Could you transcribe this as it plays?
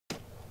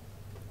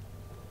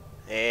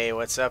Hey,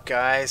 what's up,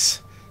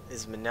 guys?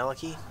 This is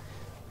Maneliki,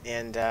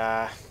 and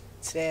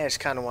today I just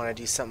kind of want to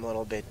do something a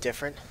little bit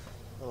different,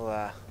 something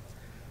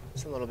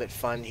a little bit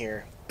fun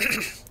here.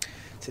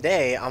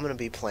 Today I'm going to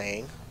be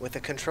playing with a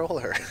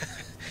controller,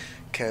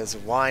 because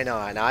why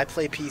not? Now, I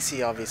play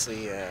PC,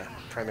 obviously,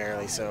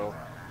 primarily, so,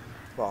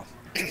 well,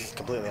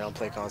 completely I don't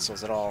play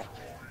consoles at all,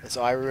 and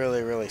so I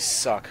really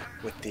suck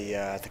with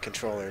the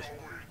controllers.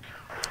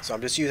 So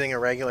I'm just using a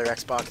regular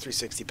Xbox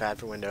 360 pad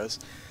for Windows.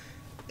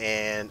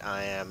 And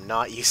I am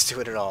not used to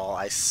it at all.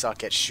 I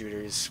suck at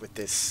shooters with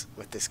this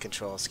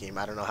control scheme.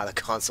 I don't know how the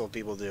console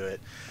people do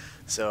it.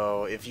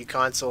 So if you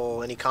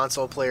any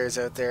console players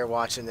out there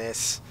watching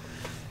this,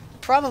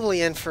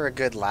 probably in for a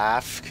good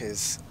laugh,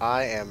 because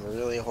I am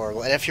really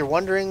horrible. And if you're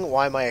wondering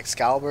why my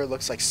Excalibur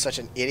looks like such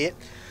an idiot,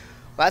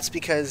 well, that's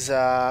because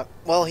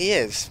well, he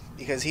is,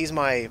 because he's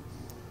going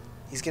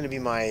to be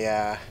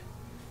my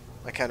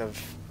my kind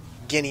of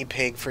guinea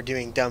pig for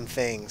doing dumb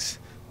things.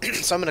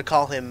 So I'm going to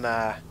call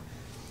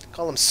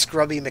him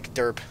Scrubby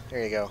McDerp.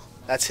 There you go.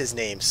 That's his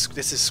name.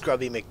 This is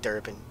Scrubby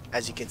McDerp, and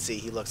as you can see,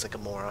 he looks like a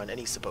moron, and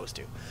he's supposed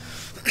to.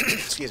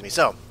 Excuse me.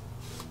 So,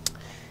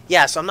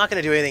 yeah, so I'm not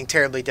going to do anything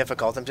terribly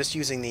difficult. I'm just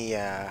using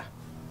the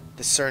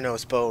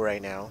Cernos bow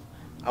right now.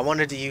 I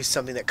wanted to use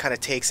something that kind of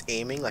takes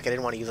aiming. Like, I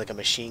didn't want to use like a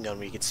machine gun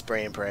where you could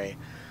spray and pray.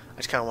 I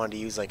just kind of wanted to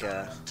use like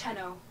a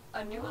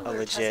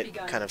legit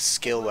kind of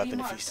skill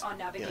weapon,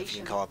 if you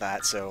can call it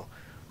that. So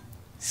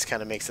this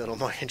kind of makes it a little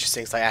more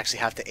interesting. So I actually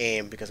have to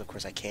aim, because of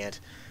course I can't.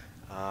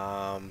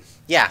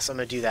 Yeah, so I'm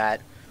going to do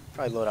that.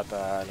 Probably load up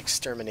an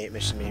exterminate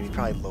mission, maybe.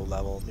 Probably low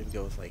level. Maybe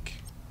go with, like,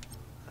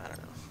 I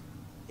don't know.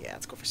 Yeah,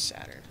 let's go for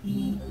Saturn.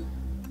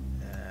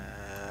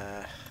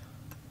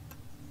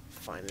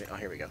 Finally. Oh,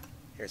 here we go.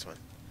 Here's one.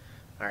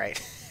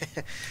 Alright.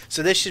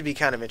 So this should be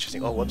kind of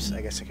interesting. Oh, whoops.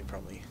 I guess I could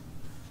probably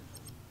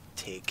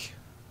take...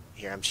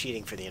 Here, I'm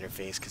cheating for the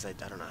interface, because I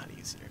don't know how to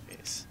use the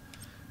interface.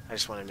 I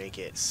just want to make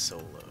it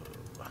solo.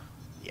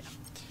 Yeah.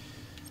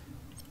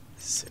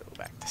 So,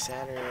 back to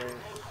Saturn.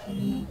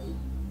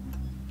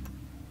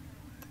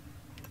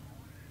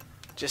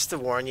 Just to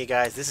warn you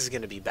guys, this is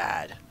going to be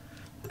bad.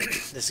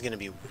 This is going to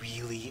be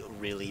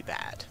really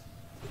bad.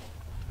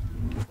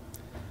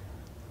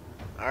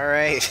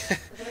 Alright.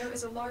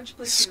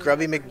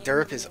 Scrubby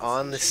McDerp is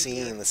on the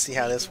scene. Let's see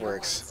how this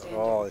works.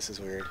 Oh, this is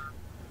weird.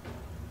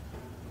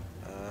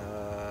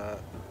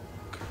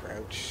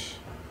 Crouch.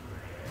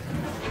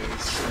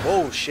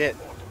 Whoa, shit.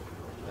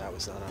 That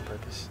was not on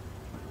purpose.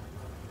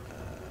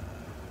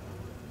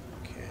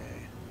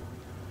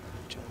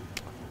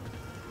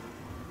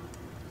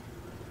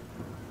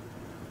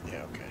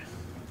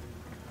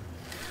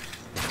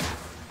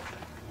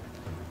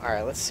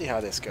 Alright, let's see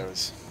how this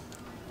goes.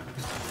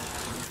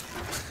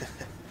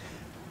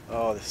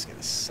 Oh, this is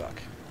gonna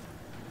suck.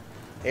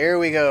 Here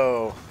we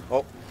go.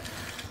 Oh.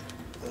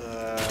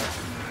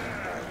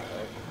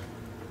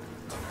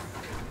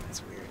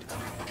 That's weird.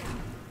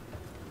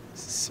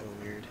 This is so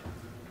weird.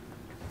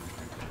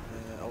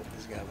 Oh,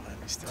 there's a guy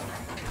behind me still.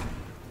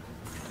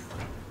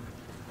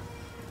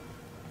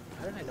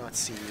 How did I not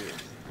see you?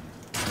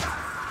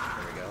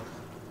 There we go.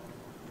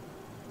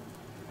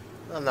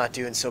 I'm not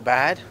doing so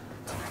bad.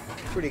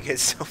 Pretty good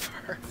so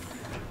far.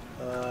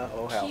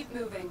 Oh hell. Keep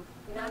moving.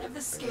 None of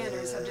the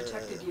scanners have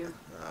detected you.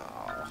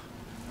 Oh.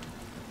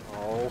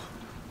 Oh.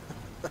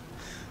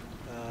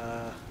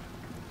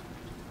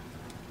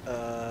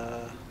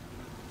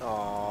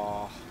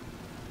 Oh.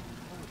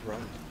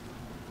 Run.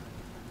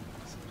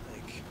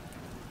 Like.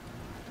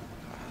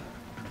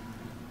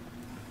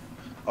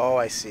 Oh,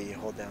 I see. You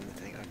hold down the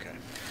thing. Okay.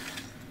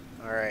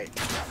 All right.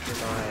 You're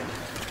mine.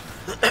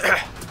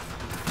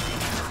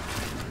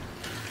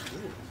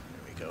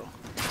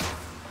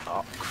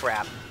 Oh,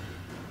 crap.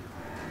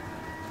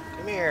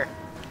 Come here.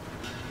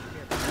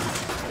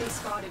 They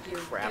spotted you.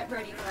 Crap. Get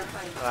ready for a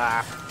fight.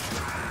 Ah.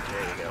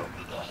 There you go.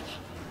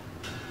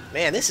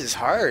 Man, this is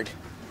hard.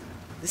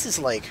 This is,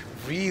 like,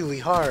 really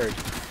hard.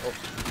 Oh.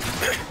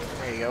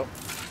 There you go.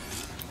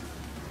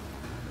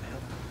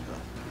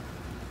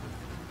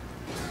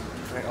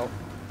 Alright, oh.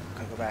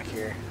 Gotta go back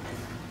here.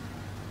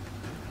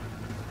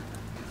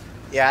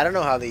 Yeah, I don't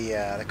know how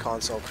the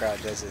console crowd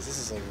does this. This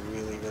is, like,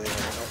 really hard.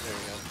 Oh, there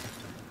we go.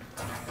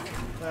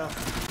 Well,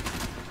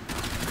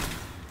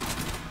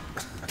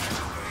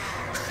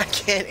 I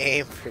can't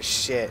aim for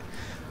shit.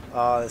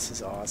 Oh, this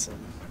is awesome.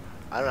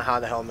 I don't know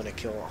how the hell I'm going to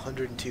kill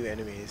 102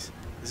 enemies.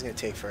 This is going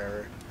to take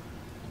forever.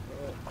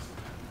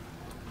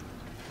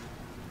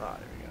 Oh,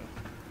 there we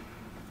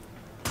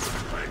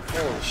go.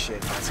 Holy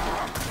shit, that's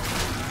good.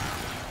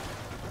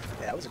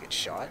 Yeah, that was a good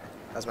shot.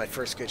 That was my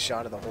first good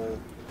shot of the whole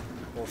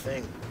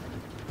thing.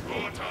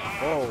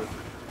 Whoa.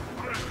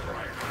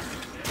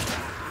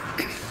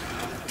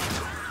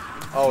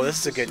 Oh, this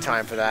is a good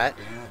time for that.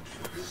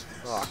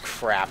 Oh,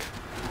 crap.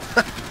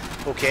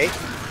 Okay.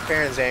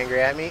 Farron's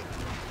angry at me.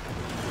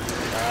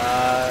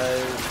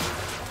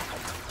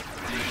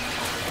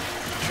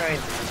 Trying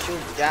to kill...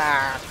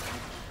 Ah!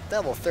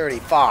 Level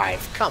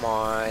 35. Come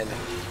on.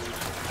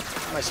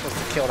 How am I supposed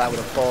to kill that with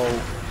a bow?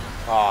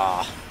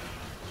 Aw.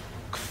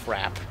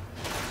 Crap.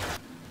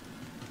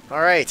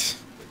 Alright.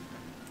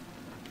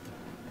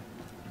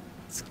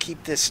 Let's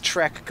keep this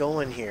trek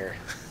going here.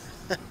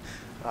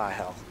 Ah,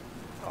 hell.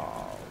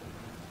 Oh.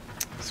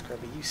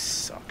 Scrubby, you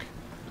suck.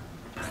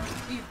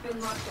 You've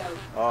been locked out.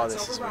 Oh, Let's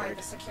this is override weird.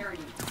 the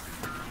security.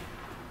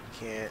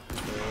 Can't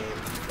aim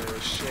for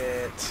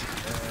shit.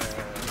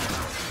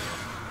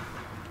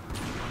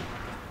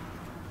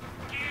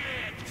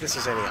 If this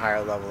was any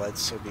higher level, I'd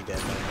still be dead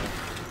by now.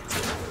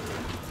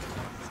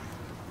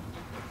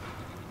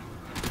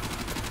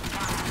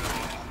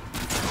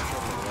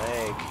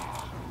 Leg.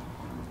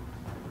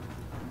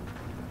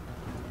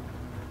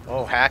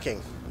 Oh,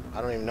 hacking.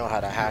 I don't even know how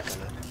to hack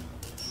on it.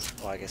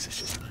 Well, I guess it's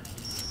just...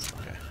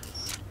 Okay.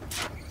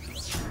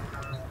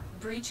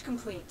 Breach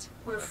complete.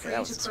 We're free that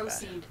to wasn't so bad.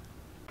 proceed.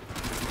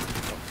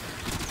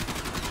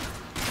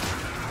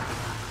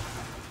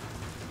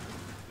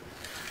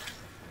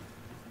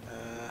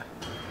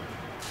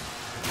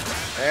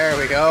 There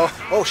we go.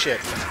 Oh, shit.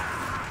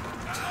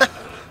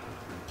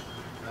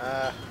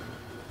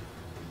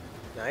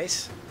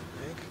 Nice, I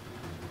think.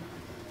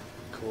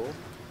 Cool.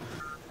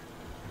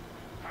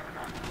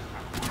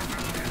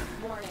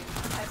 Warning.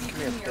 Heavy Come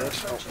here, Premier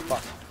bitch. Oh, approaching.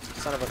 fuck.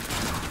 Son of a...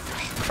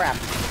 Crap.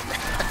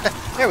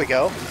 There we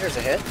go. There's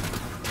a hit.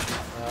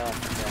 Yeah.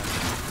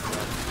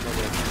 No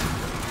good.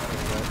 There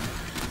we go.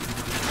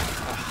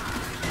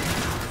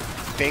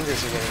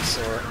 Fingers are getting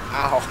sore.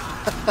 Ow.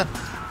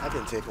 That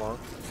didn't take long.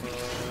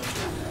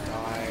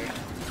 Die.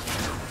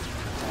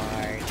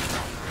 Die.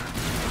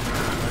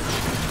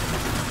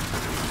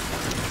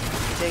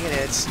 Taking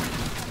hits.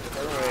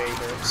 Go away,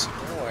 Burps.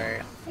 Go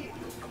away.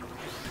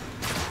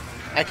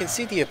 I can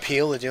see the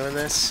appeal of doing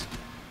this.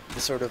 The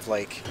sort of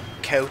like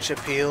couch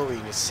appeal where you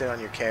can just sit on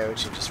your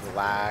couch and just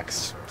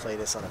relax, play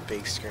this on a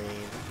big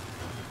screen.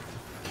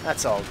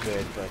 That's all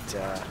good, but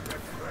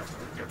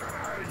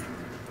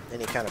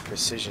any kind of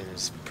precision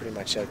is pretty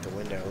much out the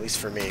window, at least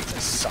for me, because I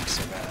suck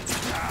so bad.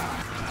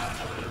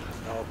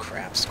 Oh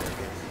crap,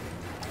 Scorpion.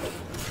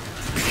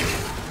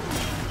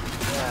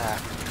 Ah.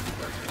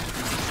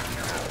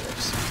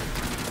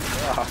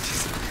 Oh,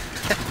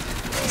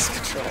 these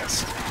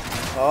controls.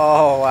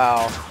 Oh,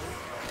 wow.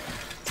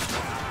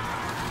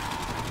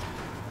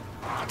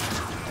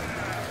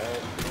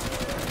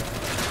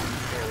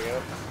 There we go.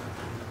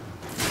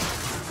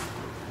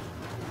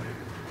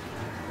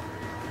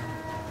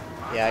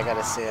 Yeah, I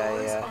gotta say,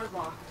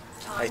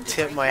 I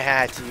tip my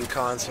hat to you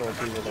console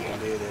people that can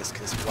do this,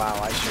 because wow,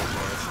 I sure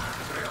can't.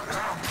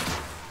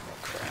 Oh,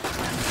 crap.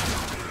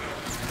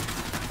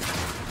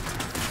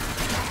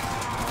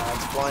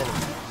 It's blinding.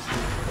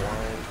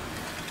 Blind.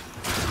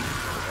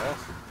 There we go.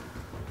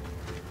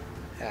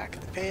 Hack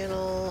the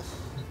panel.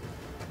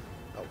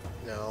 Oh,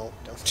 no.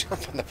 Don't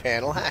jump on the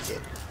panel. Hack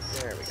it.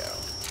 There we go.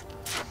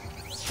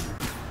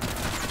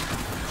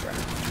 Crap.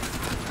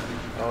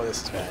 Oh,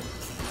 this is bad.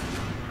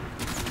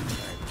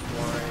 Alright,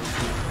 blind.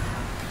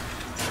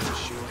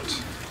 Shoot.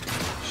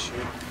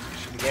 Shoot.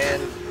 Shoot again.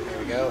 There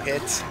we go.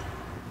 Hit.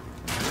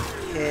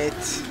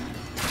 Hit.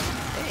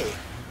 Hey,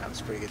 that was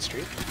a pretty good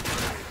streak.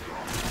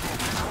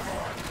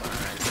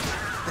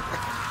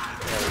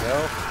 There we go.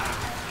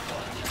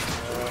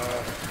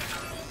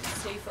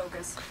 Stay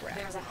focused. Crap.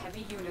 There's a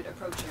heavy unit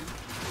approaching.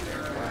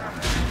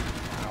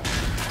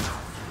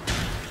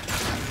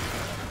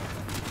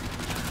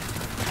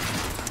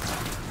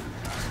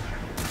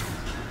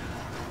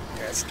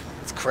 Yeah,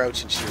 let's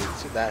crouch and shoot.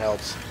 See if that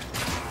helps.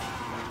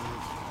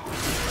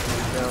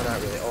 No,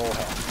 not really. Oh,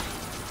 hell.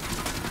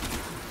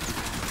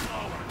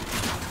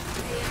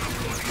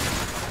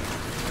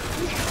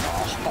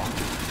 Oh.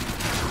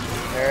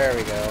 There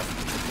we go.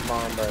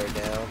 Bomb bird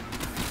down.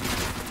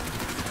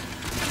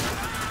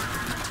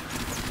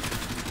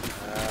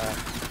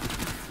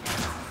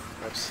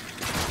 Oops.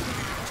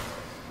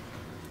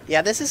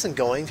 Yeah, this isn't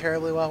going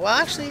terribly well. Well,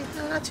 actually,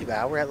 no, not too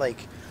bad. We're at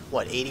like,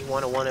 what,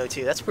 81 to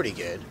 102? That's pretty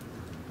good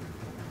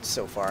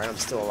so far, and I'm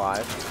still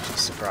alive, which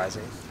is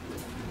surprising.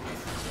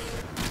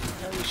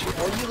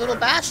 Oh, you little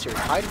bastard!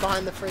 Hide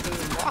behind the freaking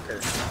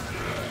locker.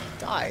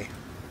 Die.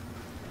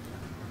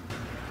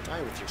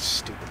 Die with your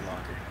stupid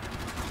locker.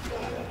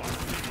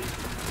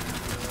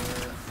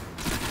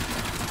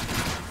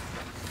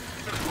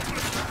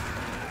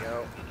 There we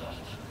go.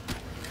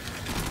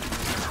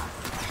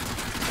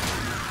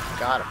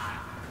 Got him.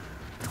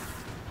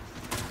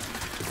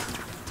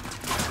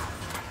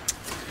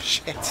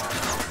 Shit.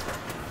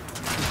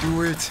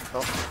 Do it.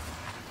 Oh.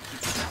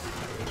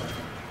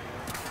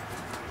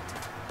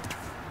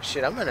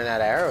 Shit, I'm running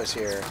out of arrows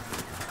here.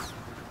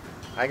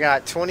 I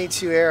got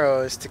 22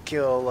 arrows to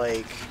kill,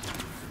 like,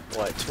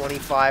 what,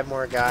 25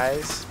 more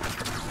guys?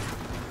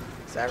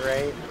 Is that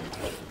right?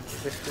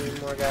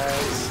 15 more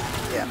guys?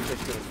 Yeah,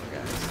 15 more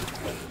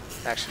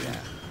guys. Actually,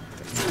 yeah.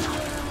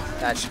 15.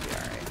 That should be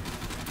alright.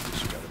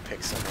 Should be able to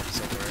pick some up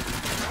somewhere.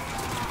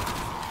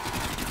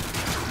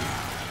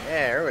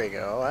 Yeah, there we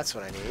go. That's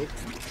what I need.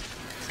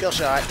 Skill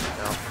shot.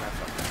 No, not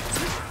fun.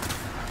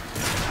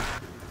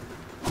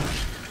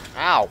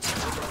 Ow!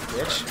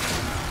 Bitch.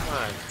 Come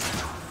on.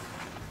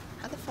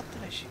 How the fuck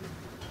did I shoot?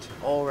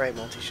 All right,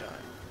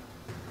 multi-shot.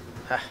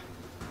 Ha.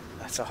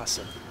 That's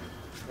awesome.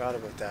 Forgot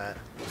about that.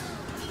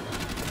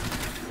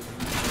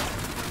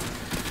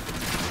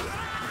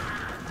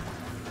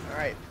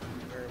 Alright.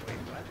 Wait,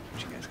 what?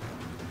 Where'd you guys go?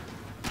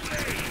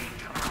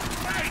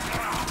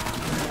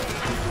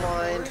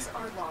 Blind. Doors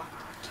are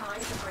locked. Time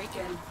to break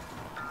in.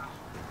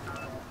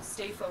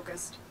 Stay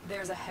focused.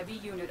 There's a heavy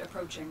unit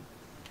approaching.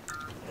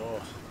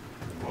 Oh.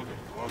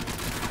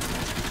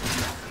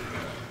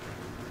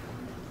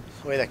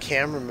 The way that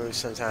camera moves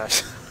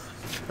sometimes.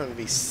 It's gonna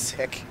be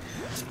sick.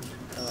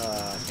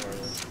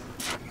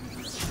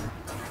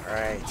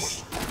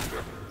 Alright.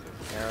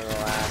 Down to the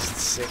last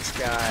 6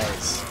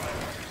 guys.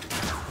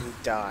 You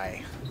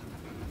die.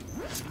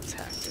 Let's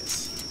hack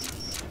this.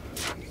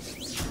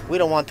 We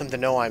don't want them to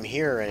know I'm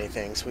here or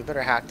anything, so we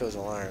better hack those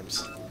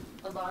alarms.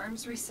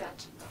 Alarms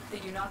reset. They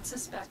do not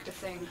suspect a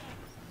thing.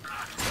 No,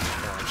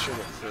 I'm sure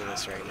they'll clear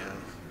this right now.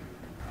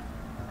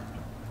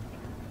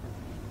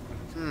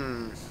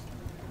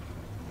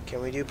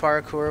 Can we do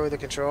parkour with a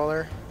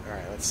controller?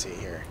 Alright, let's see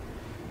here.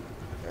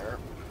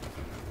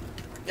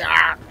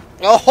 Yeah.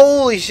 Oh,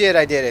 holy shit,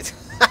 I did it.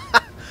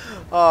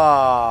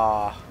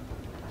 Aww.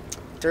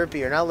 Derpy,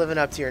 you're not living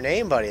up to your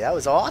name, buddy. That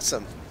was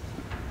awesome.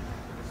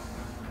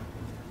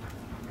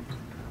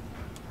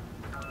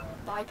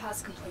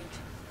 Bypass complete.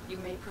 You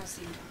may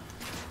proceed.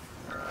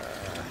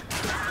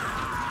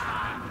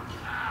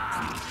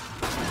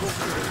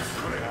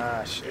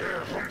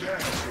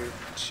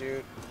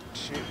 Shoot.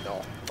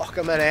 No, fuck,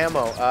 I'm at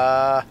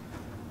ammo.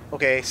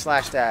 Okay,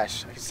 slash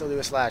dash. I can still do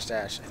a slash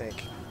dash, I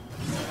think.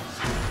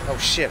 Oh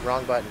shit,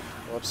 wrong button.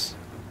 Whoops.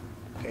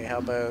 Okay, how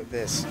about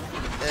this?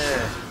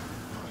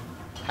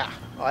 Ha!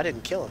 Oh, I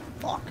didn't kill him.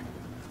 Fuck.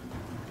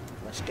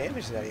 How much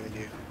damage did that even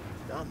do?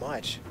 Not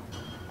much.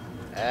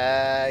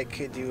 I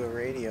could do a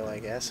radio, I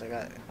guess. I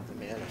got the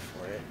mana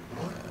for it.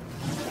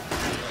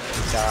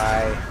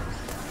 Die.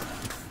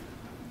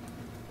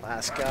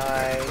 Last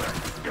guy.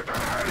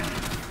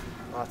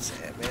 Lots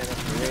of mana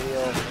for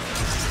radio.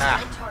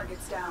 Ah! All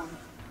targets down.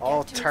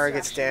 All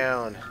targets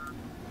down.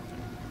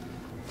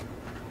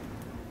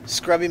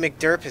 Scrubby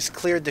McDerp has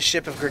cleared the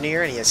ship of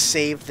Grenier and he has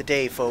saved the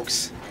day,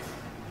 folks.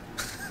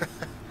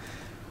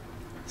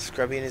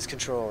 Scrubby and his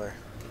controller.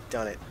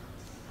 Done it.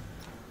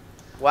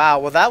 Wow,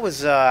 well that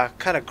was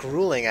kind of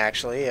grueling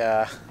actually.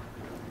 I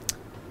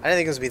didn't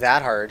think it was going to be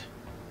that hard.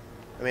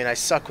 I mean, I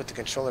suck with the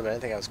controller, but I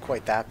didn't think I was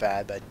quite that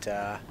bad.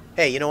 But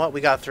hey, you know what?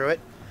 We got through it.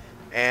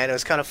 And it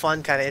was kind of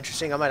fun, kind of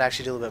interesting. I might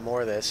actually do a little bit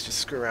more of this, just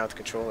screw around with the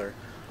controller.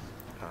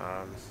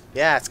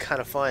 Yeah, it's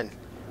kind of fun.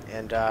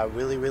 And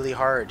really, really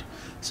hard.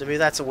 So maybe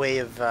that's a way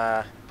of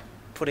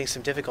putting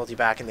some difficulty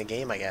back in the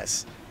game, I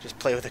guess. Just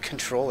play with a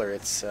controller.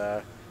 It's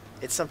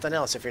something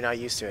else if you're not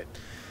used to it.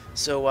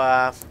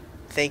 So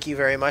thank you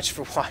very much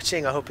for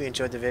watching. I hope you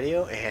enjoyed the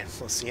video, and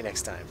we'll see you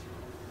next time.